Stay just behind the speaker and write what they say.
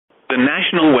The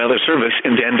National Weather Service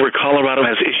in Denver, Colorado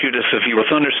has issued a severe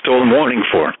thunderstorm warning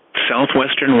for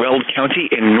southwestern Weld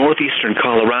County in northeastern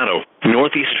Colorado,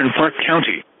 northeastern Park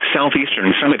County,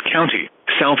 southeastern Summit County,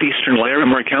 southeastern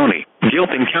Larimer County,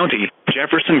 Gilpin County,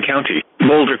 Jefferson County,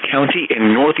 Boulder County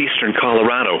in northeastern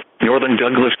Colorado, northern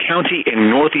Douglas County in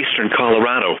northeastern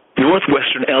Colorado,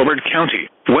 northwestern Elbert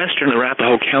County, western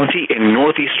Arapahoe County in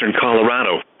northeastern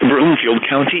Colorado, Broomfield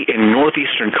County in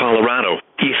northeastern Colorado,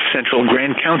 east central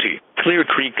Grand County, Clear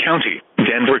Creek County,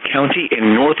 Denver County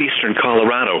in northeastern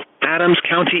Colorado, Adams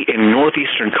County in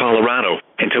northeastern Colorado,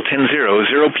 until 10:00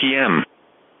 p.m.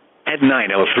 At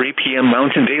 9:03 p.m.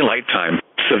 Mountain Daylight Time,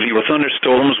 severe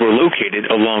thunderstorms were located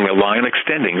along a line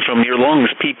extending from near Longs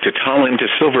Peak to Tallinn to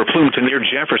Silver Plume to near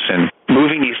Jefferson,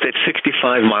 moving east at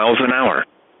 65 miles an hour.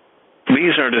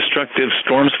 These are destructive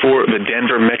storms for the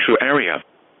Denver metro area.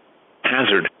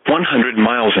 Hazard, 100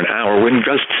 miles an hour wind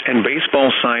gusts and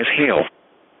baseball-size hail.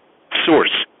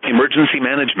 Source, emergency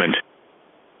management.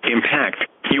 Impact,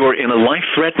 you are in a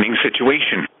life-threatening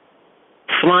situation.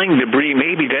 Flying debris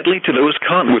may be deadly to those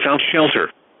caught without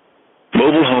shelter.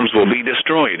 Mobile homes will be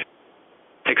destroyed.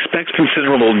 Expect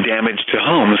considerable damage to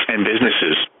homes and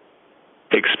businesses.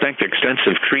 Expect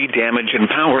extensive tree damage and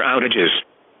power outages.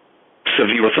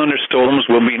 Severe thunderstorms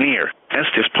will be near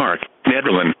Estes Park,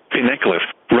 Nederland, Pinecliff,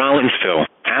 Rollinsville,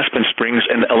 Aspen Springs,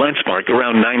 and Ellenspark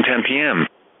around 9:10 p.m.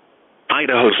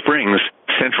 Idaho Springs,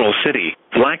 Central City,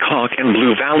 Black Hawk, and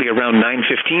Blue Valley around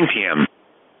 9:15 p.m.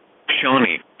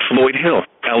 Shawnee, Floyd Hill,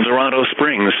 El Dorado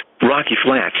Springs, Rocky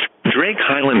Flats, Drake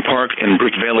Highland Park, and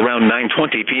Brickville around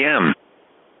 9:20 p.m.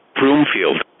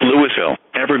 Broomfield, Louisville,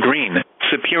 Evergreen,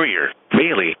 Superior,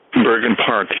 Bailey, Bergen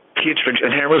Park, Kittredge,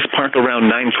 and Harris Park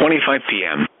around 9:25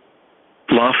 p.m.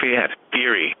 Lafayette,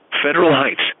 Erie, Federal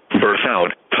Heights,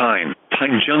 Berthoud, Pine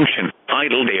Junction,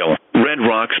 Idledale, Red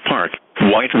Rocks Park,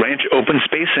 White Ranch Open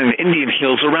Space, and Indian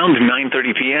Hills around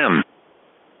 9:30 p.m.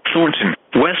 Thornton,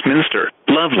 Westminster,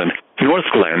 Loveland, North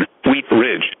Glen, Wheat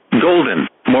Ridge, Golden,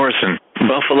 Morrison,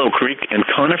 Buffalo Creek, and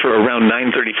Conifer around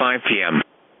 9:35 p.m.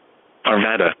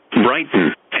 Arvada,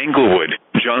 Brighton, Englewood,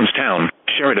 Johnstown,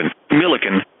 Sheridan,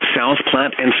 Milliken, South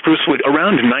Platte, and Sprucewood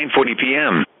around 9:40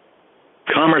 p.m.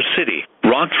 Commerce City,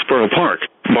 Roxborough Park,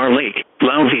 Bar Lake,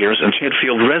 Louviers, and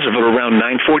Chetfield Reservoir around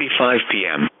 9:45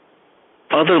 p.m.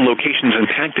 Other locations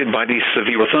impacted by these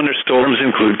severe thunderstorms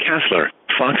include Castler,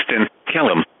 Foxton,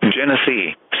 Kellam,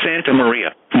 Genesee, Santa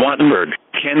Maria, Wattenberg,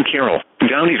 Ken Carroll,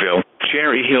 Downeyville,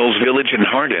 Cherry Hills Village, and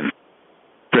Hardin.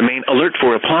 Remain alert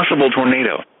for a possible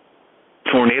tornado.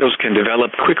 Tornadoes can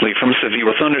develop quickly from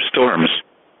severe thunderstorms.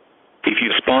 If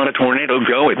you spot a tornado,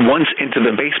 go at once into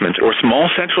the basement or small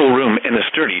central room in a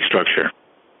sturdy structure.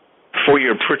 For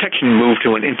your protection, move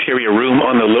to an interior room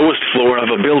on the lowest floor of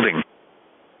a building.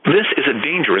 This is a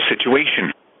dangerous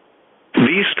situation.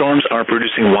 These storms are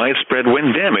producing widespread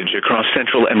wind damage across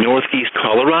central and northeast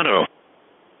Colorado.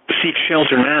 Seek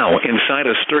shelter now inside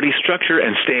a sturdy structure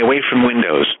and stay away from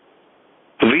windows.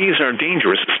 These are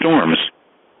dangerous storms.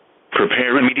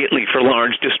 Prepare immediately for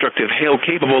large destructive hail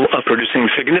capable of producing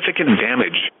significant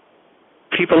damage.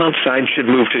 People outside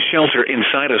should move to shelter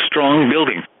inside a strong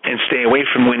building and stay away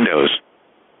from windows.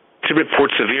 To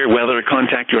report severe weather,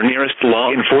 contact your nearest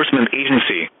law enforcement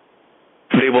agency.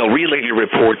 They will relay your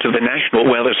report to the National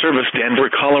Weather Service, Denver,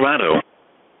 Colorado.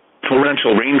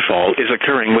 Torrential rainfall is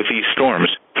occurring with these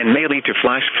storms and may lead to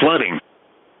flash flooding.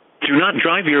 Do not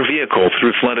drive your vehicle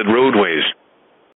through flooded roadways.